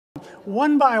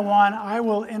One by one, I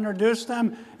will introduce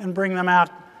them and bring them out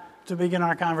to begin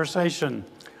our conversation.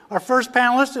 Our first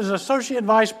panelist is Associate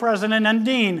Vice President and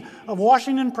Dean of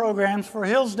Washington Programs for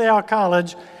Hillsdale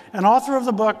College and author of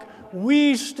the book,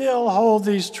 We Still Hold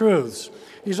These Truths.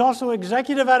 He's also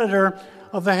Executive Editor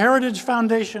of the Heritage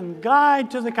Foundation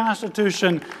Guide to the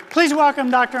Constitution. Please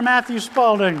welcome Dr. Matthew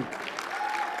Spalding.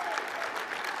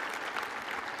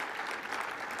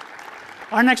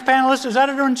 Our next panelist is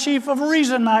Editor-in-Chief of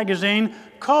Reason magazine,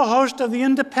 co-host of The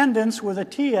Independents with a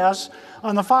TS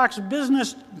on the Fox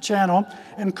Business Channel,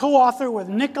 and co-author with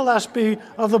Nick Gillespie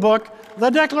of the book,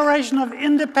 The Declaration of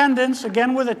Independence,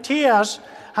 again with a TS,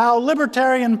 How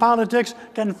Libertarian Politics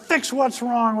Can Fix What's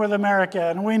Wrong with America,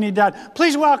 and we need that.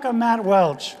 Please welcome Matt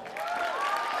Welch.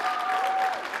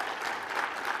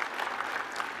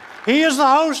 He is the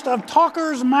host of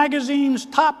Talkers Magazine's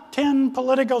top 10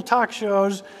 political talk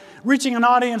shows, reaching an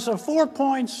audience of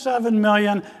 4.7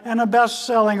 million and a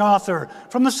best-selling author.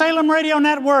 From the Salem Radio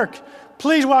Network,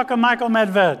 please welcome Michael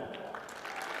Medved.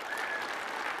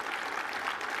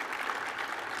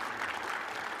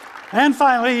 And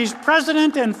finally, he's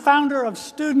president and founder of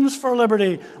Students for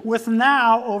Liberty, with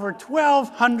now over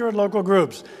 1,200 local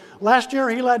groups. Last year,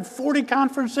 he led 40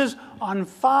 conferences on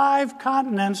 5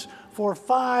 continents for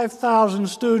 5,000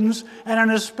 students, and in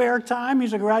his spare time,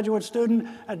 he's a graduate student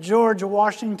at George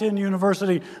Washington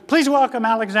University. Please welcome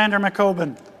Alexander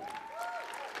McCobin. That's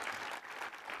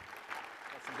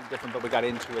something different, but we got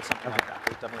into it, something like that.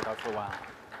 We've definitely talked for a while.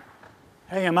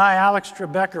 Hey, am I Alex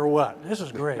Trebek or what? This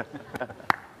is great.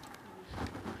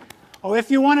 Oh,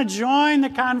 if you want to join the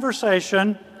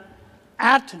conversation,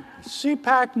 at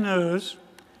CPAC News,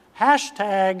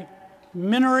 hashtag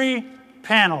Minnery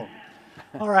Panel.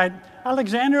 All right,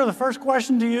 Alexander, the first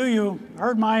question to you. You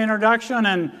heard my introduction,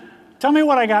 and tell me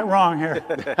what I got wrong here.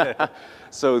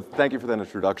 So thank you for that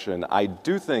introduction. I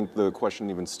do think the question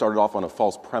even started off on a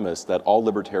false premise that all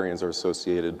libertarians are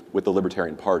associated with the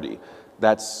Libertarian Party.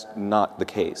 That's not the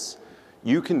case.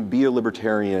 You can be a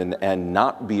libertarian and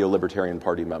not be a Libertarian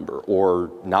Party member, or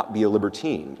not be a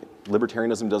libertine.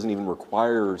 Libertarianism doesn't even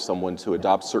require someone to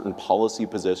adopt certain policy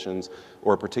positions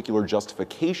or a particular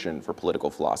justification for political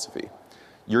philosophy.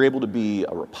 You're able to be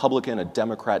a Republican, a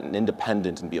Democrat, an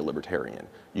independent, and be a libertarian.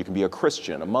 You can be a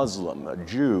Christian, a Muslim, a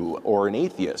Jew, or an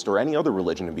atheist, or any other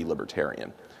religion and be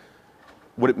libertarian.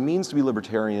 What it means to be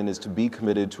libertarian is to be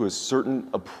committed to a certain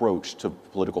approach to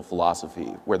political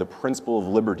philosophy, where the principle of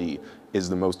liberty is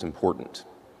the most important.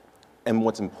 And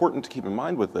what's important to keep in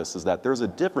mind with this is that there's a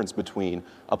difference between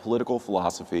a political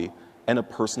philosophy and a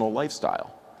personal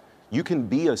lifestyle. You can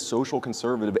be a social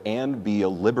conservative and be a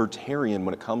libertarian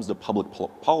when it comes to public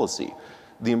policy.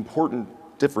 The important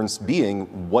difference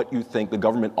being what you think the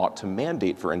government ought to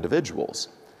mandate for individuals.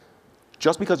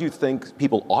 Just because you think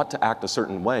people ought to act a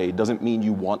certain way doesn't mean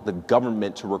you want the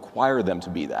government to require them to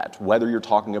be that, whether you're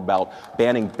talking about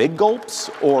banning big gulps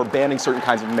or banning certain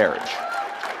kinds of marriage.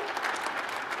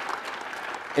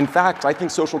 In fact, I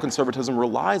think social conservatism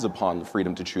relies upon the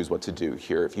freedom to choose what to do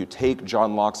here. If you take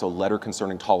John Locke's A Letter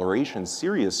Concerning Toleration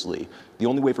seriously, the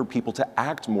only way for people to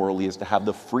act morally is to have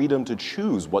the freedom to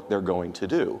choose what they're going to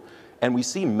do. And we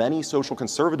see many social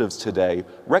conservatives today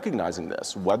recognizing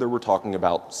this, whether we're talking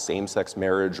about same-sex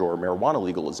marriage or marijuana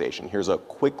legalization. Here's a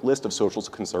quick list of social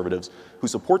conservatives who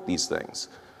support these things.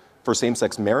 For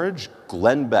same-sex marriage,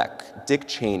 Glenn Beck, Dick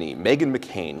Cheney, Meghan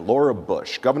McCain, Laura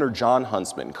Bush, Governor John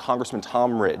Huntsman, Congressman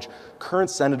Tom Ridge,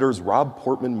 current Senators Rob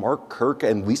Portman, Mark Kirk,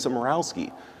 and Lisa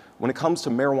Murkowski. When it comes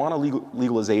to marijuana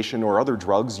legalization or other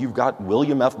drugs, you've got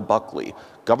William F. Buckley.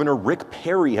 Governor Rick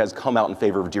Perry has come out in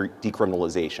favor of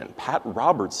decriminalization. Pat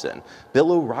Robertson,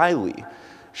 Bill O'Reilly,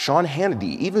 Sean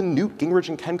Hannity, even Newt Gingrich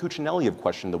and Ken Cuccinelli have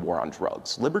questioned the war on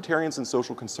drugs. Libertarians and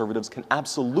social conservatives can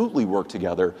absolutely work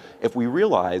together if we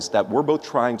realize that we're both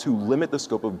trying to limit the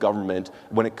scope of government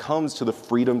when it comes to the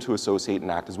freedom to associate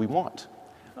and act as we want.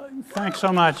 Thanks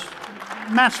so much.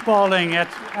 Matt Spalding,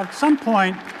 at some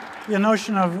point, the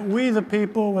notion of we the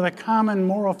people with a common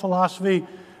moral philosophy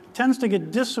tends to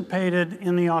get dissipated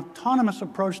in the autonomous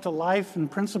approach to life and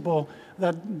principle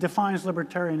that defines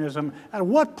libertarianism. At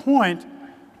what point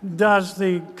does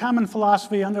the common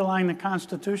philosophy underlying the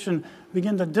Constitution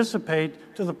begin to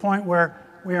dissipate to the point where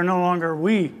we are no longer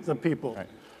we the people? Right.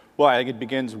 Well, I think it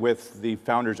begins with the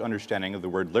founders' understanding of the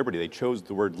word liberty. They chose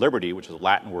the word liberty, which is a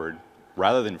Latin word,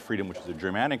 rather than freedom, which is a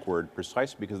Germanic word,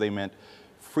 precisely because they meant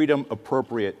freedom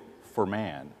appropriate for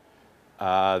man.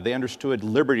 They understood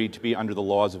liberty to be under the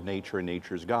laws of nature and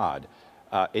nature's God.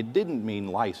 It didn't mean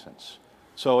license.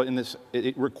 So in this,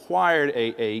 it required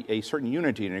a certain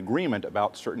unity and agreement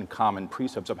about certain common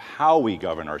precepts of how we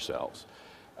govern ourselves.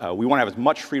 We want to have as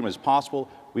much freedom as possible.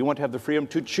 We want to have the freedom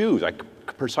to choose. I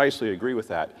precisely agree with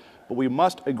that. But we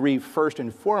must agree first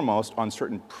and foremost on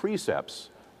certain precepts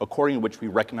according to which we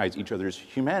recognize each other's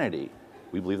humanity.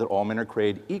 We believe that all men are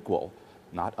created equal,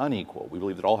 not unequal. We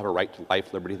believe that all have a right to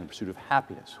life, liberty, and the pursuit of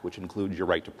happiness, which includes your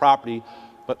right to property,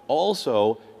 but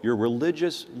also your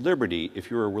religious liberty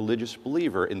if you're a religious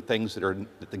believer in things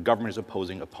that the government is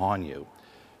imposing upon you.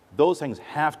 Those things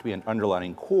have to be an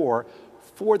underlying core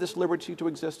for this liberty to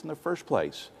exist in the first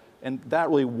place. And that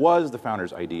really was the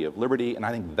founders' idea of liberty, and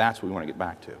I think that's what we want to get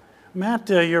back to. Matt,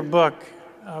 your book,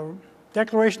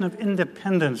 Declaration of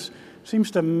Independence,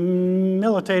 seems to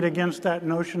militate against that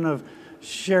notion of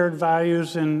shared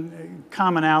values and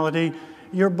commonality.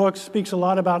 Your book speaks a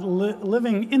lot about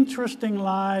living interesting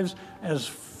lives as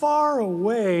far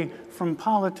away from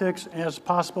politics as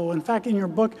possible. In fact, in your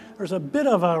book, there's a bit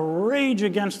of a rage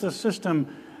against the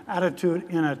system attitude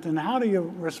in it. And how do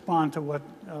you respond to what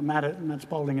Matt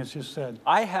Spalding has just said?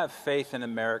 I have faith in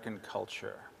American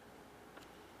culture.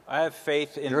 I have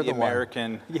faith in the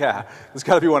American, yeah, there's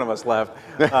got to be one of us left.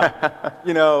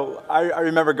 You know, I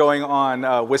remember going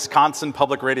on Wisconsin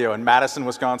Public Radio in Madison,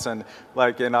 Wisconsin,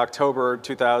 like in October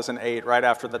 2008, right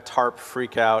after the TARP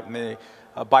freakout and the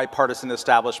bipartisan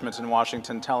establishment in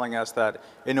Washington telling us that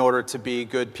in order to be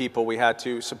good people, we had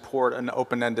to support an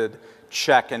open-ended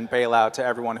check and bailout to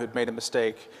everyone who'd made a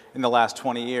mistake in the last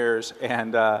 20 years.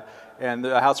 And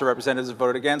the House of Representatives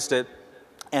voted against it.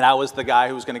 And I was the guy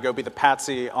who was going to go be the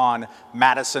patsy on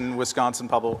Madison, Wisconsin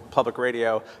Public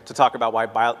Radio to talk about why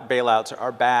bailouts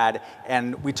are bad.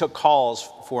 And we took calls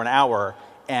for an hour,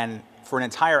 and for an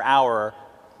entire hour,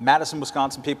 Madison,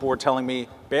 Wisconsin people were telling me,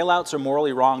 bailouts are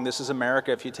morally wrong. This is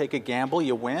America. If you take a gamble,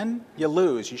 you win, you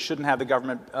lose. You shouldn't have the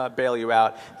government bail you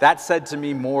out. That said to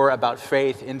me more about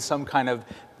faith in some kind of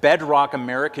bedrock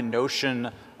American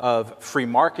notion of free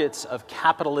markets, of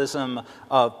capitalism,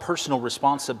 of personal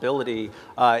responsibility.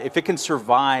 If it can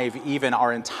survive even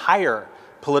our entire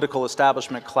political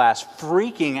establishment class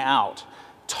freaking out,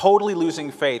 totally losing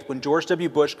faith, when George W.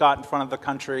 Bush got in front of the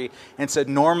country and said,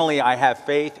 normally I have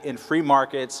faith in free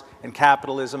markets and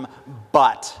capitalism,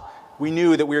 but we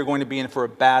knew that we were going to be in for a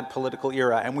bad political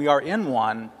era, and we are in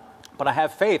one, but I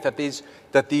have faith that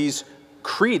these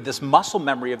creed, this muscle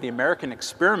memory of the American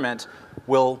experiment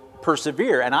will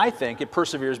persevere, and I think it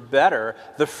perseveres better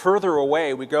the further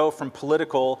away we go from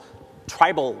political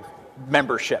tribal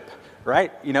membership,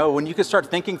 right? You know, when you can start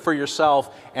thinking for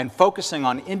yourself and focusing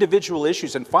on individual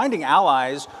issues and finding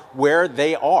allies where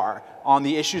they are on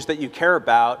the issues that you care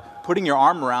about, putting your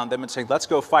arm around them and saying, let's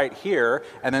go fight here,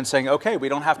 and then saying, okay, we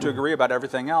don't have to agree about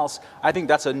everything else. I think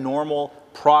that's a normal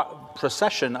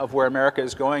procession of where America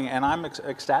is going, and I'm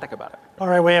ecstatic about it. All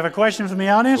right, we have a question from the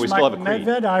audience. We still have a creed.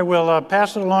 Medved, I will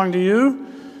pass it along to you.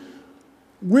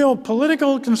 Will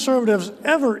political conservatives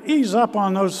ever ease up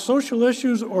on those social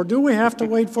issues, or do we have to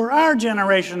wait for our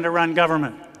generation to run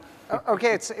government?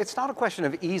 Okay, it's not a question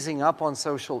of easing up on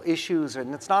social issues,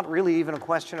 and it's not really even a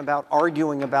question about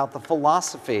arguing about the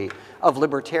philosophy of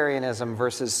libertarianism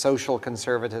versus social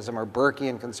conservatism or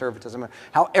Burkean conservatism, or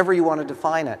however you want to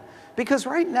define it. Because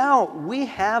right now, we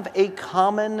have a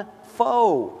common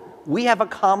foe. We have a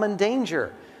common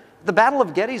danger. The Battle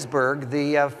of Gettysburg,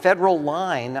 the federal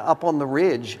line up on the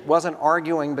ridge, wasn't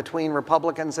arguing between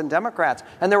Republicans and Democrats,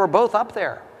 and they were both up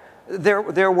there.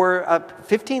 There were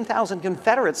 15,000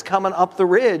 Confederates coming up the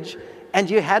ridge, and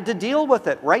you had to deal with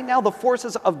it. Right now, the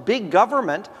forces of big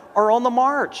government are on the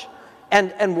march.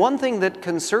 And one thing that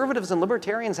conservatives and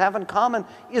libertarians have in common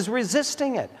is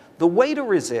resisting it. The way to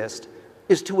resist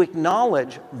is to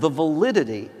acknowledge the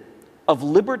validity of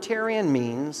libertarian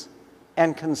means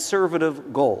and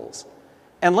conservative goals.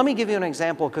 And let me give you an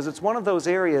example, because it's one of those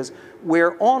areas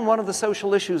where on one of the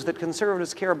social issues that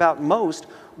conservatives care about most,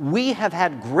 we have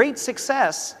had great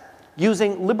success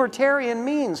using libertarian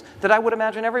means that I would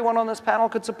imagine everyone on this panel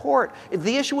could support.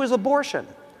 The issue is abortion.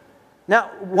 Now,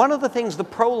 one of the things the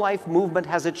pro-life movement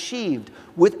has achieved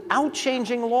without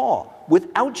changing law,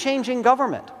 without changing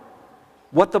government,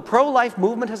 what the pro-life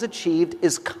movement has achieved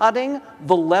is cutting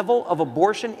the level of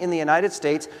abortion in the United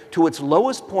States to its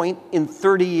lowest point in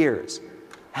 30 years.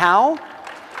 How?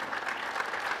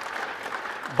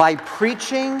 By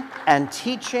preaching and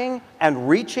teaching and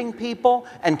reaching people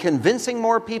and convincing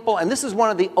more people. And this is one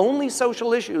of the only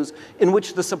social issues in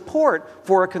which the support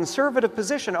for a conservative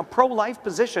position, a pro-life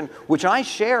position, which I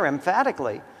share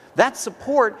emphatically, that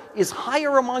support is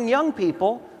higher among young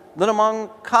people than among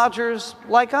codgers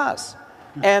like us.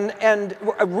 And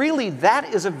really,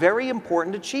 that is a very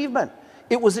important achievement.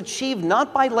 It was achieved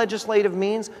not by legislative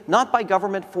means, not by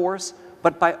government force,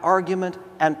 but by argument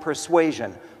and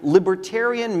persuasion.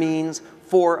 Libertarian means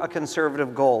for a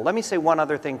conservative goal. Let me say one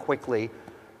other thing quickly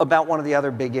about one of the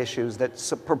other big issues that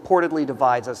purportedly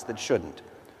divides us that shouldn't.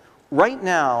 Right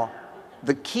now,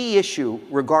 the key issue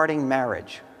regarding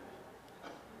marriage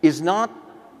is not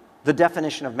the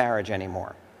definition of marriage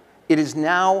anymore. It is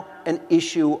now an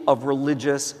issue of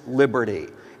religious liberty.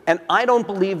 And I don't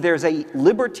believe there's a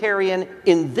libertarian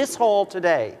in this hall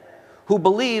today who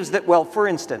believes that, well, for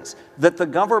instance, that the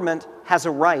government has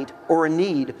a right or a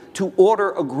need to order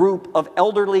a group of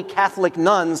elderly Catholic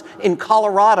nuns in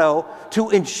Colorado to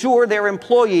insure their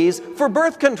employees for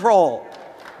birth control.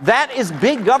 That is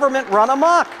big government run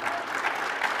amok.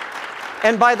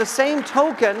 And by the same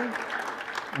token,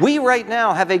 we right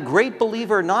now have a great belief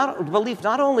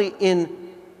not only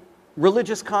in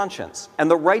religious conscience and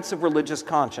the rights of religious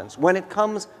conscience when it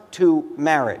comes to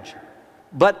marriage,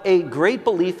 but a great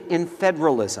belief in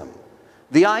federalism.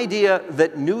 The idea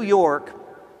that New York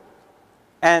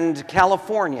and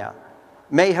California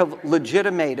may have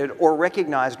legitimated or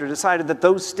recognized or decided that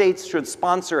those states should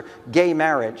sponsor gay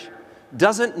marriage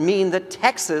doesn't mean that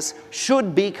Texas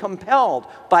should be compelled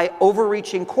by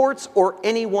overreaching courts or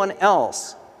anyone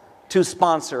else to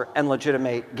sponsor and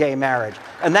legitimate gay marriage.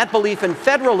 And that belief in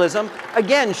federalism,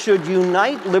 again, should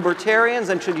unite libertarians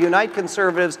and should unite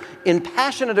conservatives in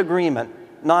passionate agreement,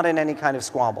 not in any kind of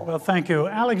squabble. Well, thank you.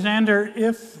 Alexander,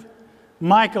 if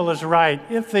Michael is right,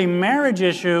 if the marriage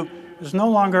issue is no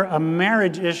longer a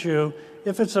marriage issue,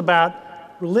 if it's about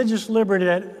religious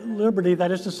liberty,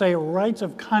 that is to say, rights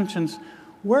of conscience,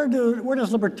 where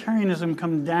does libertarianism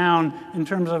come down in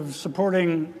terms of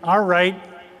supporting our right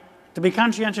to be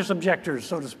conscientious objectors,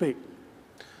 so to speak?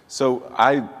 So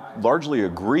I largely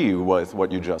agree with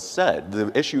what you just said.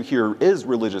 The issue here is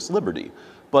religious liberty,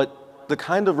 but the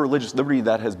kind of religious liberty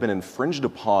that has been infringed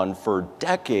upon for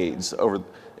decades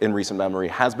in recent memory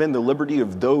has been the liberty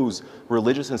of those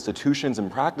religious institutions and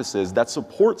practices that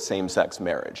support same-sex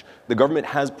marriage. The government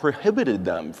has prohibited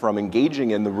them from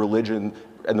engaging in the religion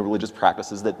and the religious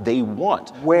practices that they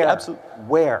want. Where?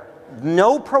 Where?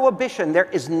 No prohibition. There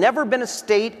has never been a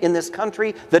state in this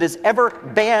country that has ever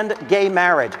banned gay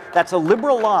marriage. That's a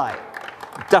liberal lie.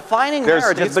 Defining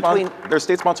marriages between... There's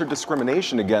state-sponsored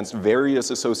discrimination against various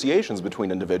associations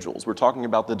between individuals. We're talking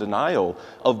about the denial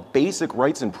of basic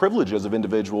rights and privileges of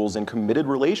individuals in committed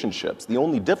relationships, the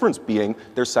only difference being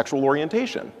their sexual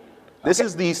orientation. This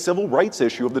is the civil rights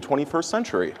issue of the 21st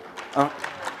century.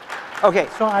 Okay,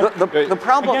 so the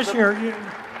problem... I guess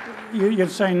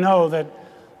you'd say no, that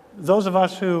those of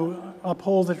us who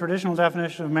uphold the traditional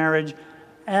definition of marriage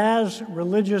as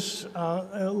religious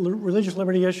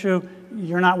liberty issue,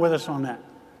 you're not with us on that.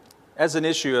 As an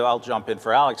issue, I'll jump in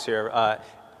for Alex here.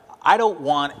 I don't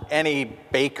want any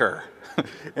baker,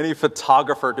 any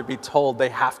photographer to be told they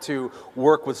have to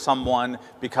work with someone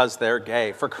because they're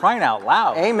gay. For crying out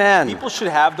loud. Amen. People should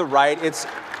have the right.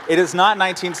 It is not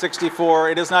 1964.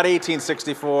 It is not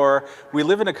 1864. We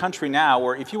live in a country now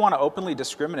where if you want to openly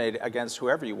discriminate against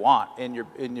whoever you want in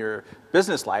your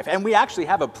business life, and we actually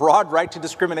have a broad right to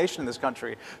discrimination in this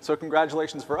country, so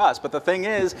congratulations for us. But the thing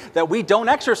is that we don't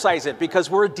exercise it because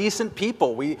we're a decent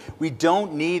people. We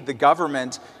don't need the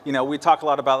government. You know, we talk a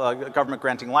lot about government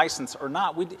granting license or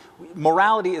not.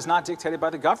 Morality is not dictated by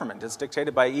the government. It's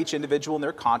dictated by each individual and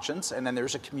their conscience, and then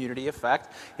there's a community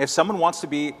effect. If someone wants to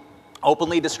be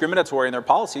openly discriminatory in their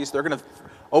policies, they're going to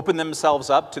open themselves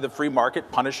up to the free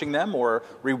market, punishing them or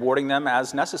rewarding them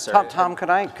as necessary. Tom, could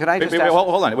I just ask...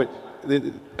 Hold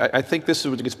on. I think this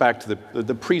gets back to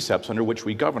the precepts under which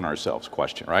we govern ourselves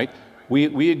question, right?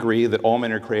 We agree that all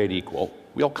men are created equal.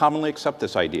 We all commonly accept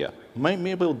this idea.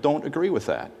 Many people don't agree with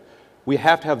that. We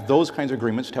have to have those kinds of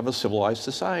agreements to have a civilized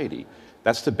society.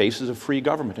 That's the basis of free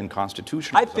government and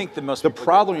constitutionalism. I think the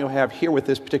problem you have here with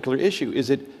this particular issue is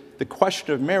that the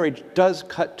question of marriage does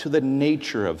cut to the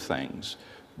nature of things,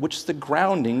 which is the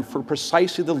grounding for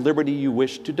precisely the liberty you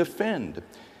wish to defend.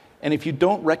 And if you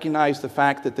don't recognize the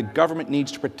fact that the government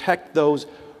needs to protect those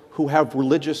who have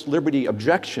religious liberty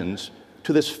objections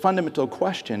to this fundamental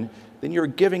question, then you're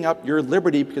giving up your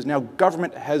liberty because now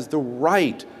government has the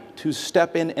right to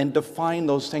step in and define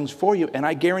those things for you. And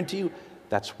I guarantee you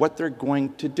that's what they're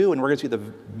going to do. And we're going to see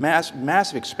the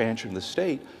massive expansion of the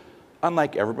state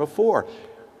unlike ever before.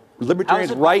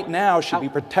 Libertarians right now should be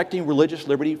protecting religious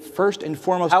liberty first and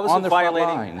foremost on the front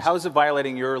lines. How is it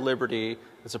violating your liberty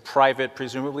as a private,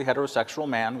 presumably heterosexual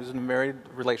man who's in a married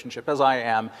relationship, as I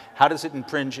am? How does it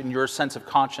infringe in your sense of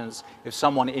conscience if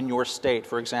someone in your state,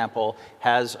 for example,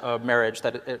 has a marriage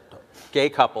a gay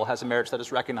couple has a marriage that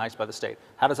is recognized by the state?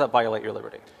 How does that violate your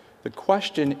liberty? The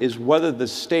question is whether the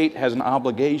state has an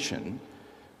obligation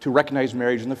to recognize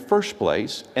marriage in the first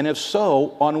place, and if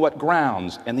so, on what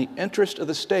grounds? And the interest of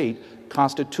the state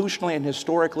constitutionally and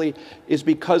historically, is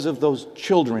because of those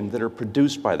children that are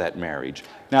produced by that marriage.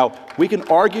 Now, we can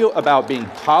argue about being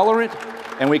tolerant,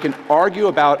 and we can argue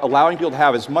about allowing people to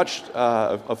have as much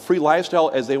a free lifestyle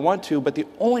as they want to, but the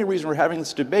only reason we're having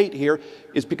this debate here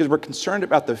is because we're concerned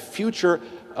about the future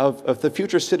of the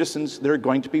future citizens that are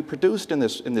going to be produced in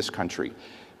this country.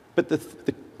 But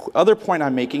the other point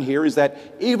I'm making here is that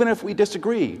even if we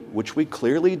disagree, which we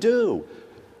clearly do,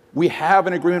 we have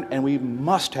an agreement, and we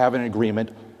must have an agreement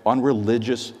on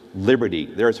religious liberty.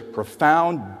 There is a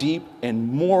profound, deep, and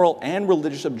moral and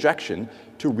religious objection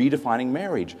to redefining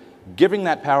marriage. Giving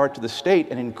that power to the state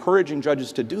and encouraging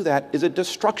judges to do that is a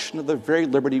destruction of the very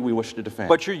liberty we wish to defend.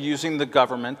 But you're using the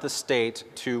government, the state,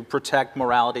 to protect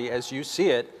morality as you see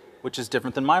it, which is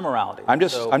different than my morality. I'm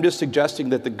just suggesting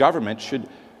that the government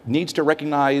needs to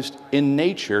recognize in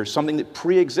nature something that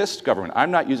pre-exists government. I'm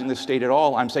not using the state at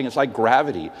all. I'm saying it's like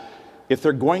gravity. If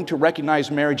they're going to recognize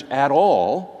marriage at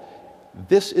all,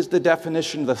 this is the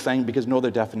definition of the thing, because no other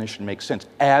definition makes sense.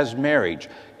 As marriage,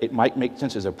 it might make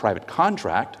sense as a private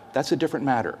contract. That's a different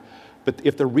matter. But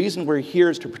if the reason we're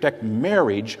here is to protect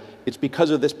marriage, it's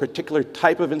because of this particular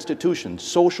type of institution,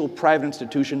 social private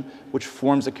institution, which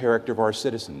forms the character of our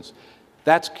citizens.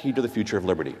 That's key to the future of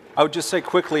liberty. I would just say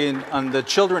quickly on the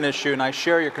children issue, and I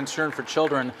share your concern for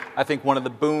children. I think one of the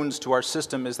boons to our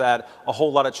system is that a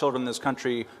whole lot of children in this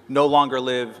country no longer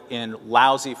live in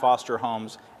lousy foster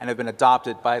homes and have been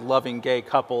adopted by loving gay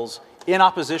couples in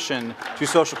opposition to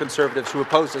social conservatives who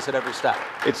oppose this at every step.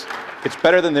 It's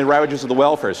better than the ravages of the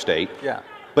welfare state. Yeah.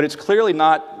 But it's clearly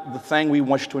not the thing we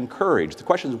wish to encourage. The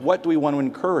question is, what do we want to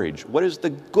encourage? What is the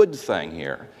good thing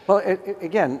here? Well,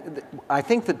 again, I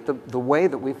think that the way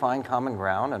that we find common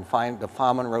ground and find the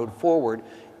common road forward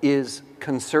is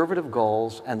conservative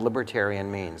goals and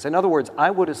libertarian means. In other words,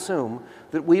 I would assume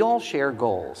that we all share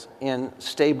goals in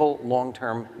stable,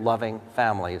 long-term, loving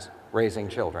families raising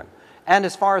children. And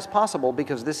as far as possible,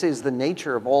 because this is the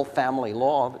nature of all family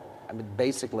law, I mean,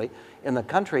 basically, in the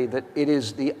country, that it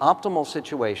is the optimal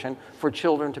situation for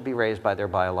children to be raised by their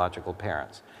biological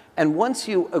parents. And once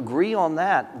you agree on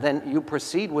that, then you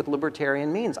proceed with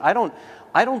libertarian means. I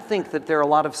don't think that there are a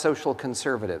lot of social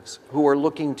conservatives who are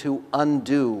looking to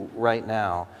undo right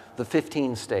now the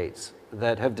 15 states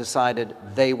that have decided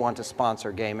they want to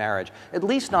sponsor gay marriage, at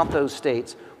least not those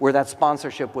states where that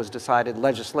sponsorship was decided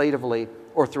legislatively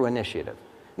or through initiative.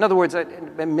 In other words,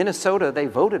 in Minnesota, they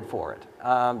voted for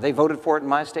it. They voted for it in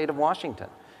my state of Washington.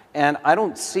 And I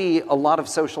don't see a lot of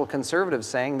social conservatives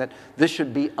saying that this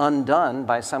should be undone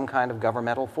by some kind of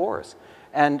governmental force.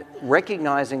 And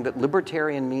recognizing that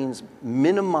libertarian means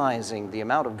minimizing the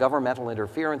amount of governmental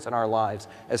interference in our lives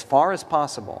as far as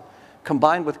possible,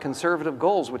 combined with conservative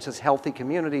goals, which is healthy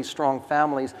communities, strong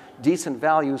families, decent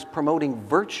values, promoting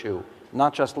virtue,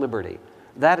 not just liberty.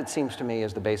 That, it seems to me,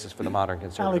 is the basis for the modern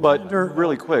conservative. But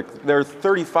really quick, there are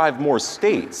 35 more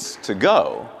states to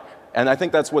go. And I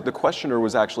think that's what the questioner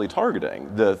was actually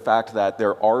targeting, the fact that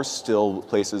there are still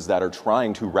places that are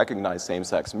trying to recognize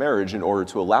same-sex marriage in order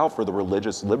to allow for the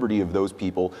religious liberty of those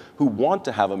people who want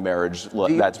to have a marriage that's recognized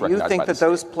by the state. Do you think that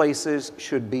those places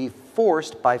should be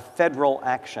forced by federal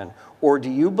action? Or do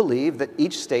you believe that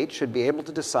each state should be able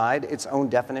to decide its own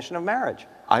definition of marriage?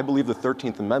 I believe the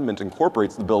 13th Amendment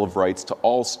incorporates the Bill of Rights to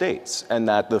all states, and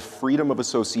that the freedom of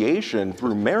association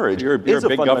through marriage is a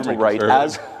fundamental right,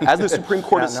 as the Supreme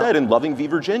Court has said in Loving v.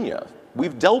 Virginia.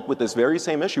 We've dealt with this very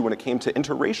same issue when it came to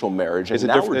interracial marriage, and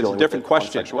now we're dealing with it on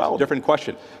sexuality. It's a different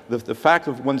question. The fact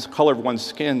of one's color of one's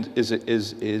skin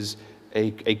is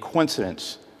a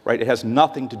coincidence, right? It has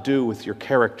nothing to do with your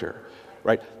character.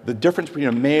 Right? The difference between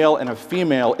a male and a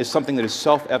female is something that is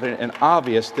self-evident and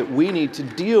obvious that we need to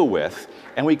deal with,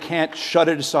 and we can't shut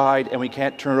it aside, and we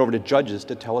can't turn it over to judges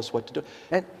to tell us what to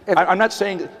do. I'm not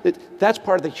saying that that's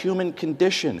part of the human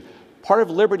condition. Part of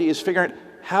liberty is figuring out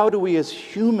how do we as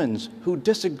humans who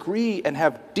disagree and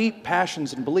have deep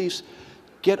passions and beliefs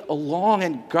get along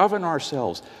and govern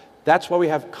ourselves. That's why we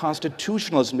have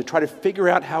constitutionalism, to try to figure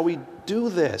out how we do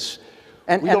this.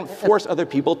 We don't force other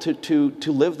people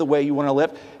to live the way you want to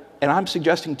live. And I'm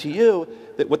suggesting to you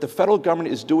that what the federal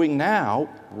government is doing now,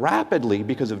 rapidly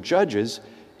because of judges,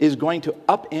 is going to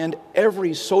upend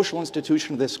every social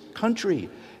institution of this country.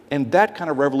 And that kind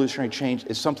of revolutionary change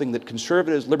is something that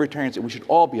conservatives, libertarians, that we should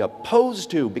all be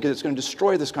opposed to, because it's going to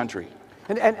destroy this country.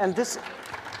 And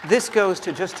this goes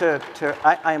to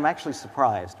I am actually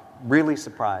surprised, really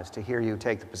surprised, to hear you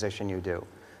take the position you do.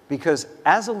 Because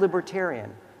as a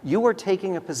libertarian, you are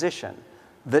taking a position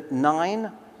that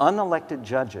 9 unelected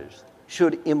judges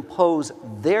should impose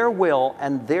their will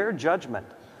and their judgment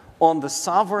on the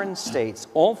sovereign states,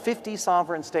 all 50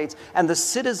 sovereign states, and the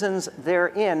citizens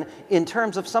therein in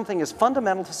terms of something as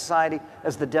fundamental to society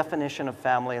as the definition of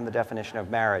family and the definition of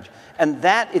marriage. And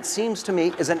that, it seems to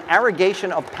me, is an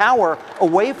arrogation of power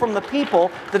away from the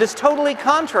people that is totally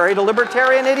contrary to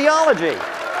libertarian ideology.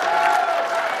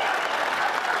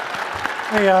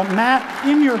 Hey, Matt,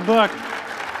 in your book,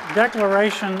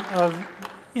 Declaration of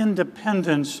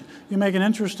Independence, you make an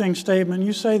interesting statement.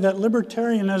 You say that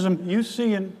libertarianism, you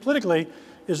see politically,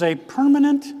 is a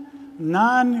permanent,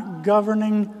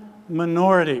 non-governing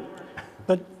minority.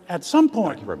 But at some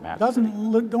point,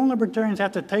 don't libertarians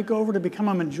have to take over to become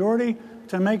a majority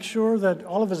to make sure that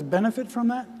all of us benefit from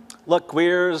that? Look,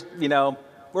 we're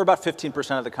about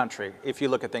 15% of the country, if you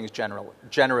look at things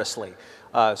generously.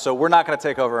 So we're not going to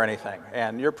take over anything.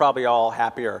 And you're probably all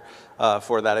happier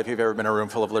for that. If you've ever been in a room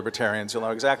full of libertarians, you'll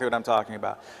know exactly what I'm talking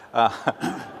about.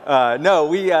 No,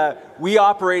 we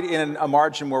operate in a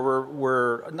margin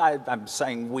where I'm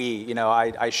saying we,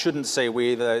 I shouldn't say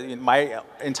we. My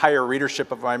entire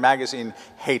readership of my magazine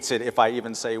hates it if I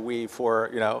even say we for,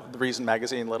 the Reason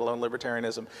magazine, let alone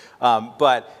libertarianism.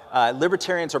 But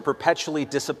libertarians are perpetually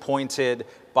disappointed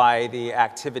by the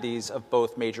activities of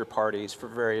both major parties for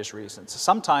various reasons.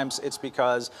 Sometimes it's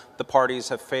because the parties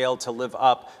have failed to live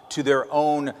up to their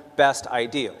own best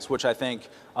ideals, which I think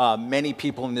many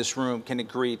people in this room can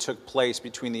agree took place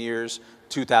between the years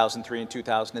 2003 and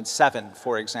 2007,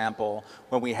 for example,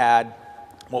 when we had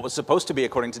what was supposed to be,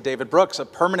 according to David Brooks, a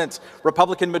permanent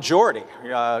Republican majority,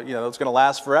 that was going to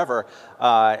last forever,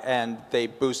 and they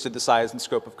boosted the size and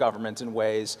scope of government in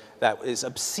ways that is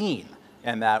obscene,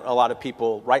 and that a lot of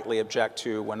people rightly object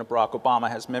to when Barack Obama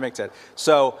has mimicked it.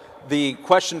 So the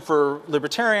question for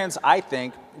libertarians, I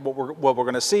think, what we're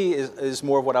going to see is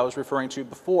more of what I was referring to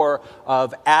before,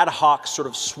 of ad hoc sort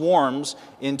of swarms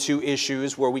into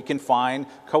issues where we can find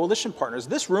coalition partners.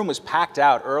 This room was packed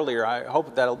out earlier. I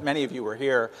hope that many of you were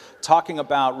here, talking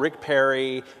about Rick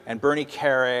Perry and Bernie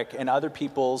Kerik and other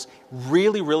people's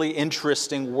really, really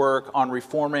interesting work on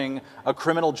reforming a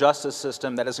criminal justice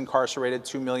system that has incarcerated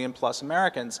 2 million plus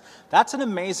Americans. That's an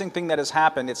amazing thing that has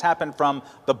happened. It's happened from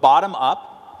the bottom up.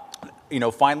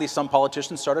 Finally some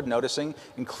politicians started noticing,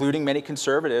 including many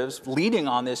conservatives, leading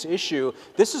on this issue.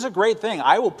 This is a great thing.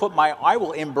 I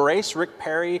will embrace Rick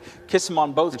Perry, kiss him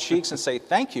on both cheeks and say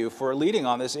thank you for leading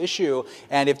on this issue.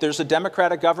 And if there's a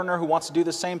Democratic governor who wants to do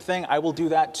the same thing, I will do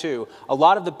that too. A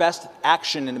lot of the best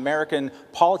action in American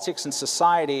politics and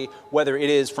society, whether it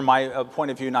is from my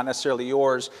point of view, not necessarily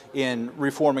yours, in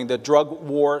reforming the drug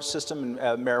war system,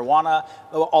 marijuana,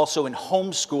 also in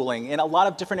homeschooling, in a lot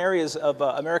of different areas of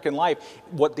American life,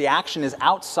 what the action is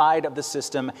outside of the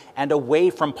system and away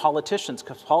from politicians,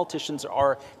 because politicians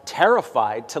are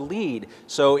terrified to lead.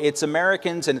 So it's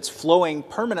Americans, and it's flowing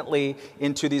permanently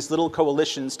into these little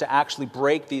coalitions to actually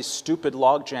break these stupid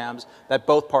log jams that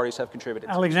both parties have contributed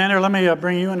to. Alexander, let me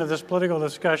bring you into this political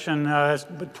discussion.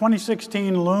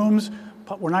 2016 looms.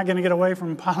 We're not going to get away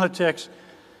from politics.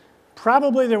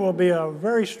 Probably there will be a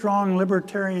very strong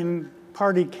Libertarian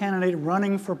Party candidate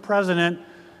running for president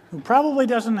who probably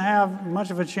doesn't have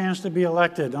much of a chance to be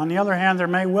elected. On the other hand, there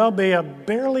may well be a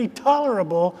barely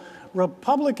tolerable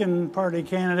Republican Party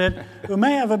candidate who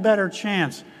may have a better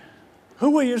chance.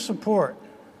 Who will you support?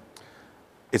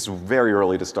 It's very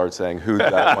early to start saying who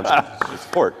that one should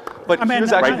support. But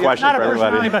here's actually the question for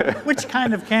everybody. But which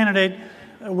kind of candidate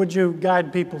would you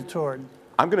guide people toward?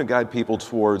 I'm going to guide people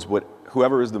towards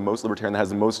whoever is the most libertarian that has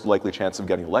the most likely chance of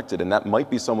getting elected, and that might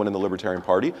be someone in the Libertarian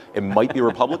Party. It might be a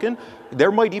Republican.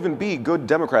 There might even be good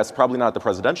Democrats, probably not at the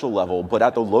presidential level, but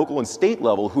at the local and state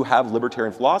level, who have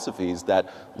libertarian philosophies that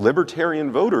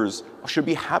libertarian voters should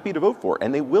be happy to vote for,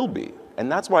 and they will be. And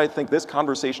that's why I think this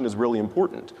conversation is really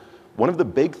important. One of the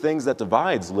big things that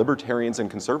divides libertarians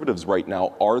and conservatives right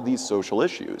now are these social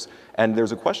issues. And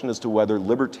there's a question as to whether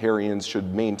libertarians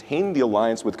should maintain the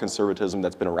alliance with conservatism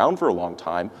that's been around for a long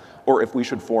time, or if we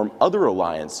should form other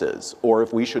alliances, or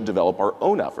if we should develop our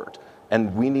own effort.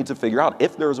 And we need to figure out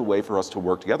if there's a way for us to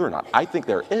work together or not. I think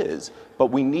there is, but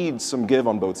we need some give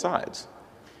on both sides.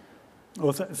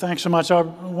 Well, thanks so much.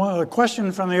 A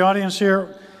question from the audience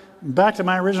here. Back to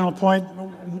my original point.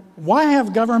 Why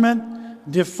have government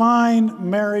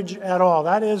define marriage at all?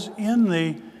 That is in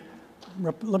the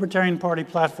Libertarian Party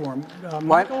platform.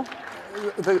 Michael?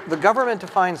 The government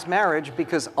defines marriage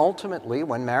because ultimately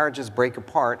when marriages break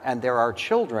apart and there are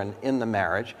children in the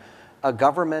marriage, a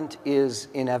government is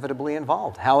inevitably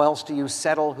involved. How else do you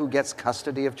settle who gets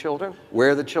custody of children,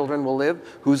 where the children will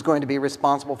live, who's going to be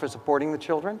responsible for supporting the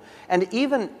children? And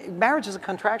even marriage is a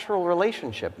contractual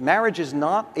relationship. Marriage is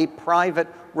not a private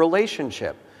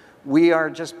relationship. We are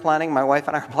just planning, my wife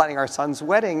and I are planning our son's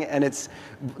wedding, and it's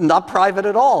not private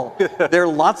at all. There are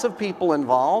lots of people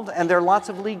involved, and there are lots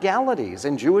of legalities.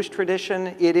 In Jewish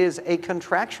tradition, it is a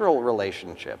contractual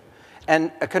relationship.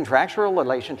 And contractual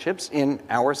relationships in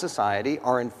our society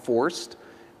are enforced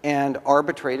and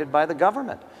arbitrated by the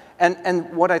government.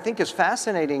 And what I think is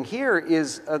fascinating here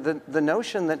is the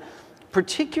notion that,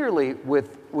 particularly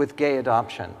with gay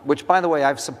adoption, which, by the way,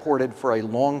 I've supported for a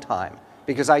long time,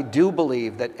 because I do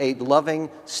believe that a loving,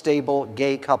 stable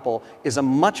gay couple is a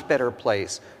much better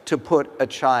place to put a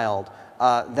child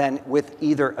than with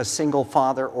either a single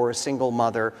father or a single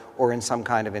mother or in some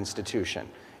kind of institution.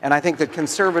 And I think that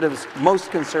conservatives, most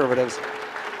conservatives,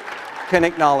 can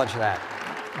acknowledge that.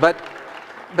 But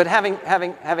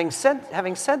having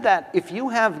said that, if you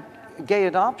have gay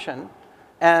adoption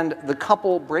and the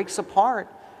couple breaks apart,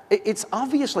 it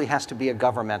obviously has to be a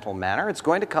governmental matter. It's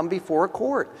going to come before a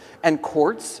court. And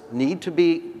courts need to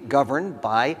be governed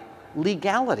by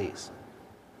legalities.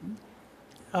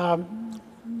 For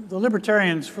the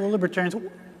Libertarians,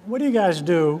 what do you guys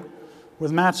do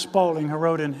with Matt Spalding, who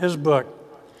wrote in his book,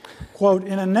 quote,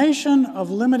 "In a nation of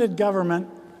limited government,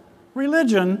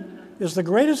 religion is the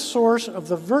greatest source of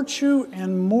the virtue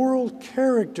and moral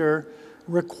character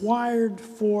required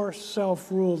for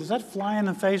self-rule." Does that fly in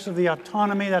the face of the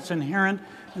autonomy that's inherent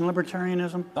in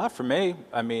libertarianism? Not for me.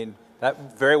 I mean,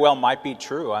 that very well might be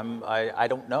true. I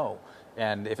don't know.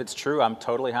 And if it's true, I'm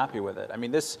totally happy with it. I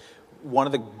mean, one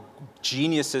of the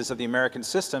geniuses of the American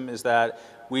system is that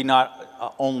we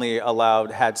not only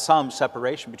had some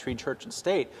separation between church and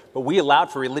state, but we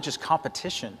allowed for religious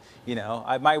competition. You know,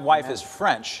 my wife is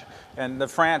French,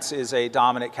 and France is a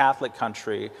dominant Catholic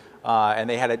country, and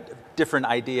they had a different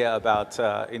idea about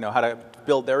how to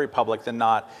build their republic than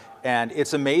not. And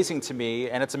it's amazing to me,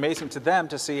 and it's amazing to them,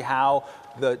 to see how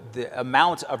the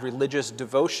amount of religious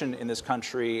devotion in this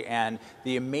country and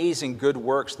the amazing good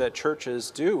works that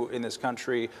churches do in this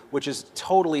country, which is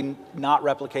totally not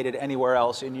replicated anywhere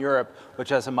else in Europe, which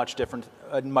has a much different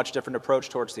approach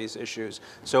towards these issues.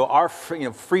 So our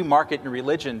free market in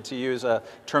religion, to use a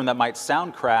term that might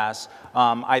sound crass,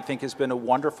 I think has been a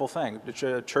wonderful thing.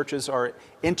 The churches are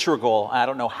integral. I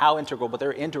don't know how integral, but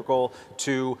they're integral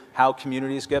to how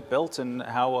communities get built and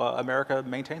how America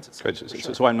maintains itself.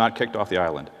 Good. So I'm not kicked off the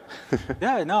island.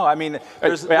 Yeah, no, I mean,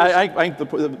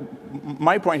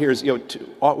 my point here is,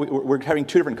 we're having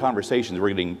two different conversations. We're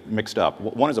getting mixed up.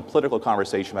 One is a political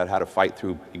conversation about how to fight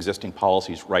through existing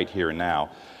policies right here and now.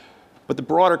 But the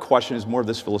broader question is more of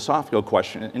this philosophical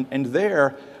question. And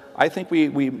there, I think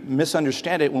we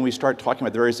misunderstand it when we start talking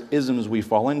about the various isms we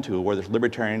fall into, whether it's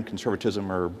libertarian,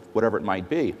 conservatism, or whatever it might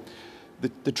be.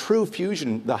 The true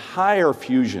fusion, the higher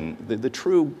fusion, the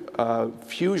true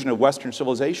fusion of Western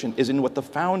civilization is in what the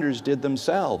founders did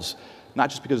themselves, not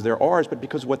just because they're ours, but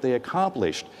because of what they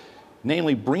accomplished.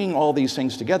 Namely, bringing all these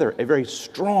things together, a very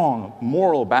strong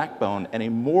moral backbone and a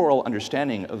moral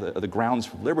understanding of the grounds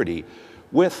for liberty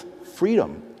with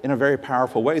freedom in a very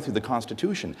powerful way through the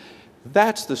Constitution.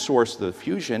 That's the source of the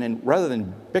fusion, and rather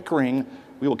than bickering,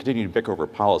 we will continue to bicker over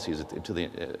policies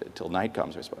until night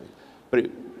comes, I suppose. But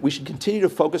we should continue to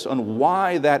focus on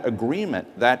why that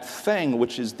agreement, that thing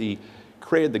which is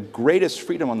created the greatest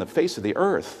freedom on the face of the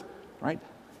earth, right?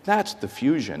 That's the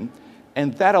fusion.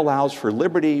 And that allows for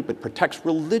liberty, but protects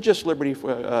religious liberty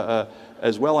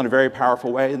as well in a very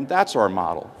powerful way. And that's our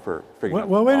model for figuring out.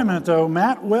 Well, wait a minute, though.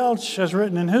 Matt Welch has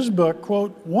written in his book,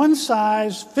 quote, "One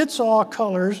size fits all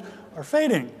colors are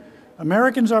fading.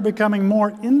 Americans are becoming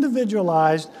more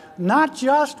individualized, not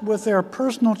just with their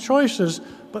personal choices,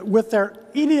 but with their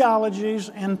ideologies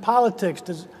and politics."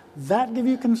 Does that give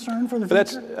you concern for the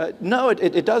future? No,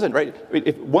 it doesn't, right?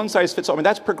 If one size fits all, I mean,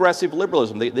 that's progressive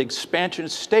liberalism, the expansion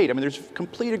of state. I mean, there's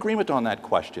complete agreement on that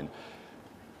question.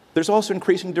 There's also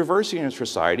increasing diversity in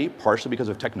society, partially because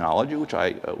of technology, which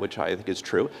I think is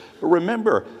true. But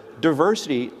remember,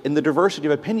 diversity in the diversity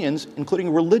of opinions,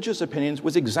 including religious opinions,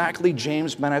 was exactly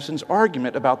James Madison's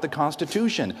argument about the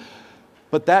Constitution.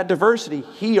 But that diversity,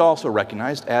 he also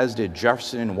recognized, as did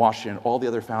Jefferson and Washington and all the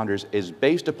other founders, is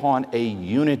based upon a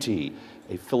unity,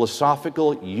 a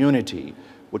philosophical unity,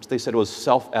 which they said was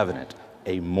self-evident,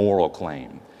 a moral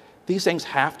claim. These things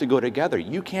have to go together.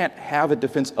 You can't have a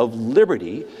defense of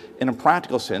liberty in a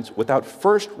practical sense without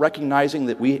first recognizing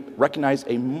that we recognize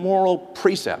a moral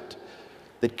precept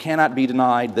that cannot be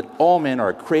denied, that all men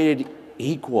are created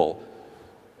equal.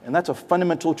 And that's a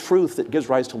fundamental truth that gives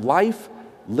rise to life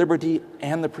liberty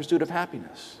and the pursuit of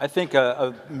happiness. I think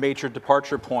a major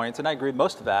departure point, and I agree with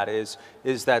most of that, is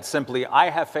that simply I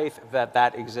have faith that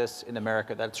that exists in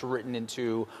America, that it's written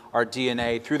into our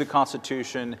DNA through the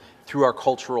Constitution, through our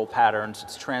cultural patterns,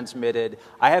 it's transmitted.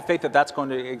 I have faith that that's going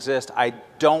to exist. I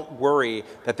don't worry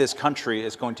that this country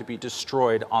is going to be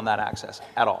destroyed on that axis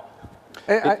at all.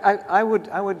 I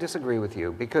would disagree with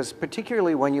you, because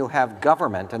particularly when you have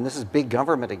government, and this is big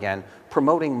government again,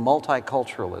 promoting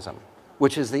multiculturalism,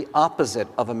 which is the opposite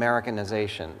of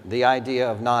Americanization, the idea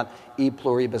of not e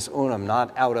pluribus unum,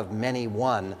 not out of many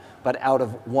one, but out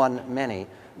of one many,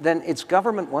 then it's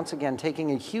government once again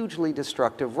taking a hugely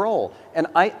destructive role. And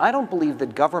I don't believe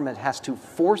that government has to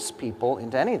force people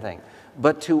into anything,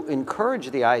 but to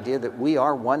encourage the idea that we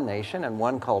are one nation and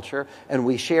one culture, and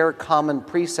we share common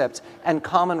precepts and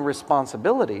common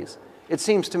responsibilities, it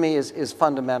seems to me is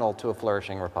fundamental to a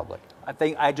flourishing republic.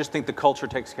 I just think the culture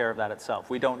takes care of that itself.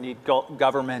 We don't need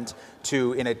government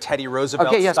to, in a Teddy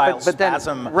Roosevelt-style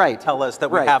spasm, tell us that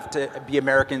we have to be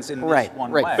Americans in this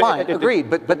one way. Fine, agreed.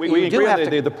 But you do have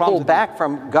to pull back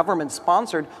from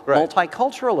government-sponsored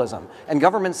multiculturalism and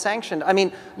government-sanctioned. I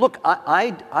mean, look,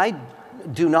 I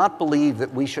do not believe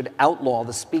that we should outlaw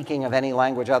the speaking of any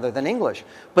language other than English.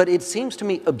 But it seems to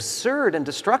me absurd and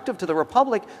destructive to the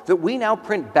Republic that we now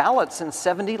print ballots in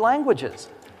 70 languages.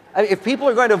 I mean, if people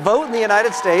are going to vote in the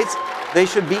United States, they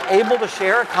should be able to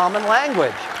share a common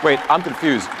language. Wait, I'm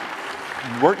confused.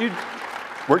 Weren't you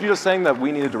just saying that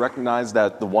we needed to recognize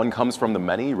that the one comes from the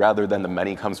many rather than the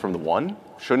many comes from the one?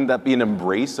 Shouldn't that be an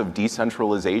embrace of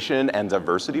decentralization and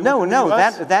diversity? No,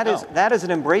 that is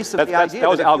an embrace of the idea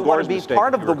that if you want to be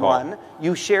part of the one,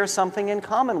 you share something in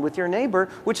common with your neighbor,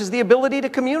 which is the ability to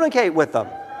communicate with them.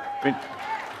 I mean,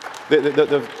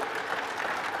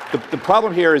 the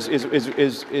problem here is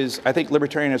I think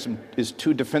libertarianism is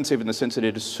too defensive in the sense that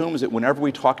it assumes that whenever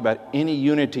we talk about any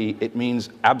unity, it means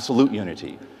absolute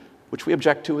unity, which we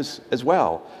object to as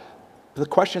well. The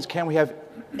question is, can we have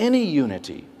any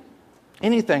unity,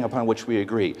 anything upon which we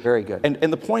agree? Very good.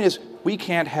 And the point is, we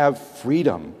can't have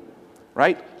freedom,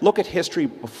 right? Look at history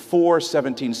before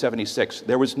 1776.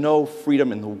 There was no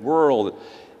freedom in the world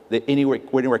that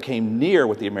anywhere came near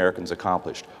what the Americans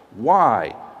accomplished.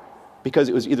 Why? Because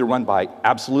it was either run by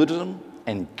absolutism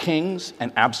and kings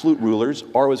and absolute rulers,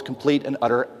 or it was complete and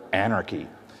utter anarchy.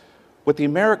 What the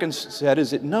Americans said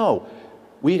is that no,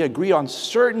 we agree on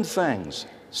certain things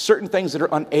that are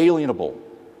unalienable,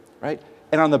 right?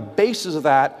 And on the basis of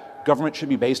that, government should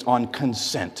be based on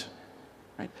consent,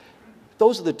 right?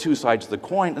 Those are the two sides of the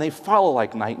coin, and they follow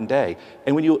like night and day.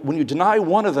 And when you deny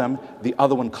one of them, the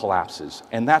other one collapses.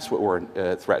 And that's what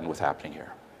we're threatened with happening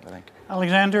here, I think.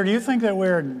 Alexander, do you think that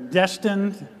we're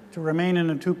destined to remain in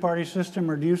a two-party system,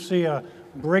 or do you see a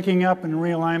breaking up and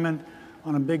realignment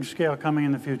on a big scale coming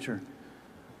in the future?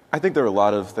 I think there are a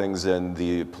lot of things in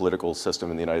the political system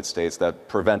in the United States that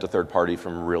prevent a third party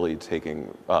from really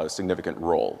taking a significant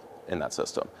role in that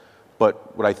system.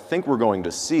 But what I think we're going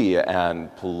to see,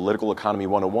 and Political Economy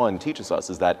 101 teaches us,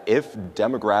 is that if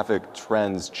demographic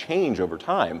trends change over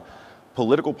time,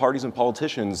 political parties and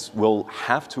politicians will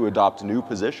have to adopt new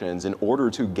positions in order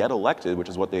to get elected, which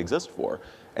is what they exist for.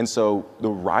 And so the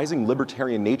rising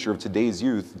libertarian nature of today's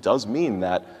youth does mean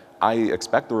that I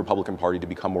expect the Republican Party to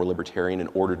become more libertarian in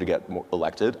order to get more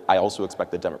elected. I also expect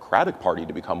the Democratic Party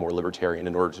to become more libertarian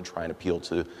in order to try and appeal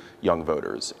to young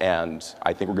voters. And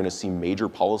I think we're going to see major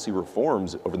policy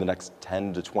reforms over the next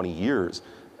 10 to 20 years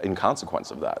in consequence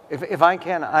of that. If I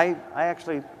can, I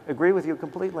actually agree with you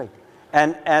completely.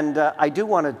 And I do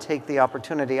want to take the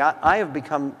opportunity. I have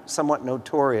become somewhat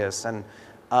notorious and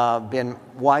been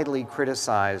widely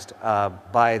criticized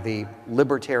by the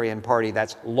Libertarian Party,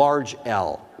 that's large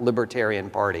L, Libertarian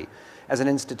Party, as an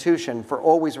institution for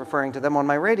always referring to them on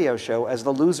my radio show as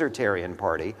the Losertarian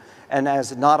Party, and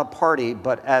as not a party,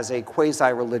 but as a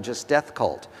quasi-religious death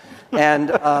cult.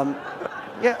 And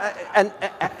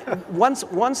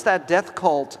once that death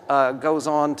cult goes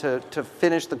on to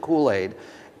finish the Kool-Aid,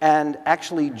 and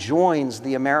actually joins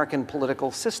the American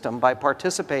political system by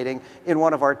participating in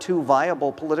one of our two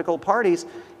viable political parties,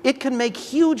 it can make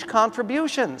huge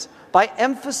contributions by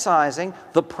emphasizing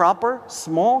the proper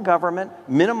small government,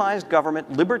 minimized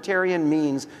government, libertarian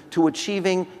means to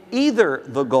achieving either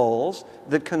the goals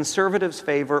that conservatives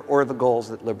favor or the goals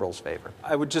that liberals favor.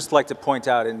 I would just like to point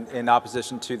out in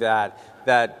opposition to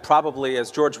that probably,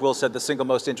 as George Will said, the single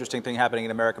most interesting thing happening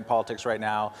in American politics right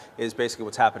now is basically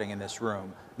what's happening in this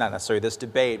room. Not necessarily this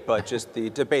debate, but just the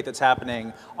debate that's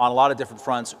happening on a lot of different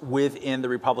fronts within the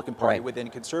Republican Party, within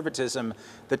conservatism.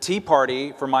 The Tea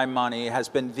Party, for my money, has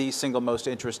been the single most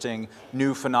interesting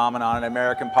new phenomenon in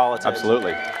American politics.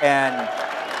 Absolutely. And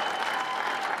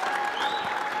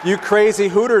You crazy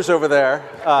Hooters over there,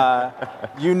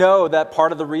 you know that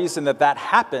part of the reason that that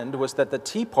happened was that the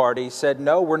Tea Party said,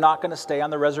 no, we're not going to stay on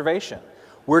the reservation.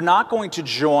 We're not going to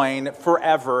join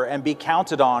forever and be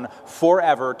counted on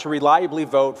forever to reliably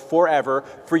vote forever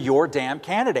for your damn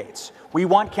candidates. We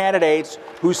want candidates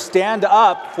who stand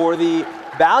up for the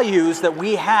values that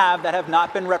we have that have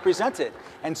not been represented.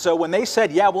 And so when they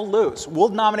said, yeah, we'll lose, we'll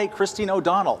nominate Christine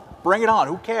O'Donnell, bring it on,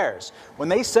 who cares? When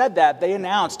they said that, they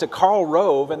announced to Karl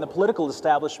Rove and the political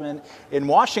establishment in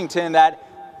Washington that,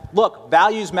 look,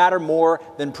 values matter more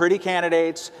than pretty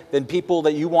candidates, than people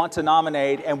that you want to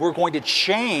nominate, and we're going to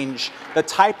change the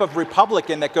type of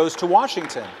Republican that goes to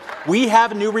Washington. We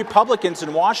have new Republicans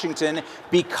in Washington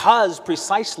because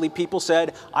precisely people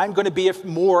said, I'm going to be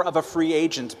more of a free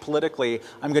agent politically.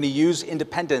 I'm going to use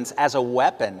independence as a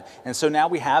weapon. And so now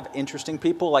we have interesting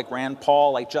people like Rand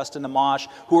Paul, like Justin Amash,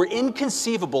 who are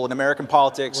inconceivable in American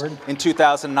politics in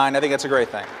 2009. I think that's a great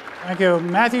thing. Thank you.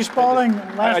 Matthew Spalding,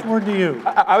 last word to you.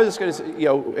 I was just going to say, you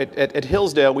know, at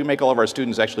Hillsdale, we make all of our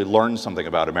students actually learn something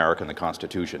about America and the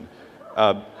Constitution.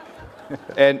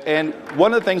 And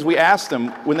one of the things we ask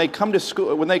them when they come to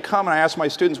school, when they come and I ask my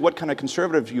students what kind of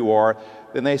conservative you are,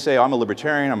 then they say, I'm a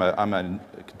libertarian, I'm a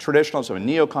traditionalist, I'm a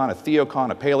neocon, a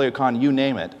theocon, a paleocon, you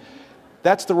name it.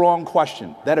 That's the wrong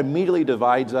question. That immediately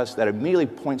divides us, that immediately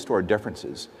points to our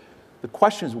differences. The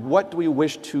question is, what do we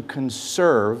wish to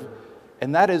conserve?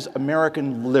 And that is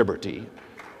American liberty.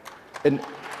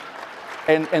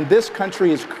 And this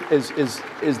country is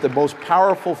the most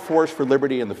powerful force for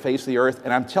liberty in the face of the earth.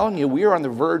 And I'm telling you, we are on the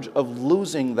verge of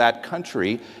losing that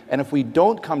country. And if we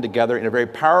don't come together in a very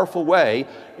powerful way,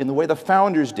 in the way the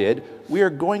founders did, we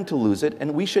are going to lose it.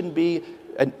 And we shouldn't be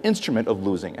an instrument of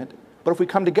losing it. But if we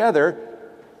come together,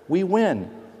 we win.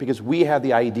 Because we have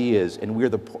the ideas, and we are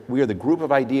the group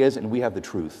of ideas, and we have the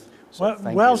truth. So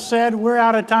well said. We're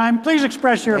out of time. Please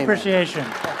express your appreciation.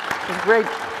 Great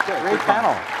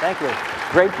panel. Thank you.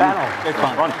 Great panel. Great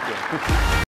fun.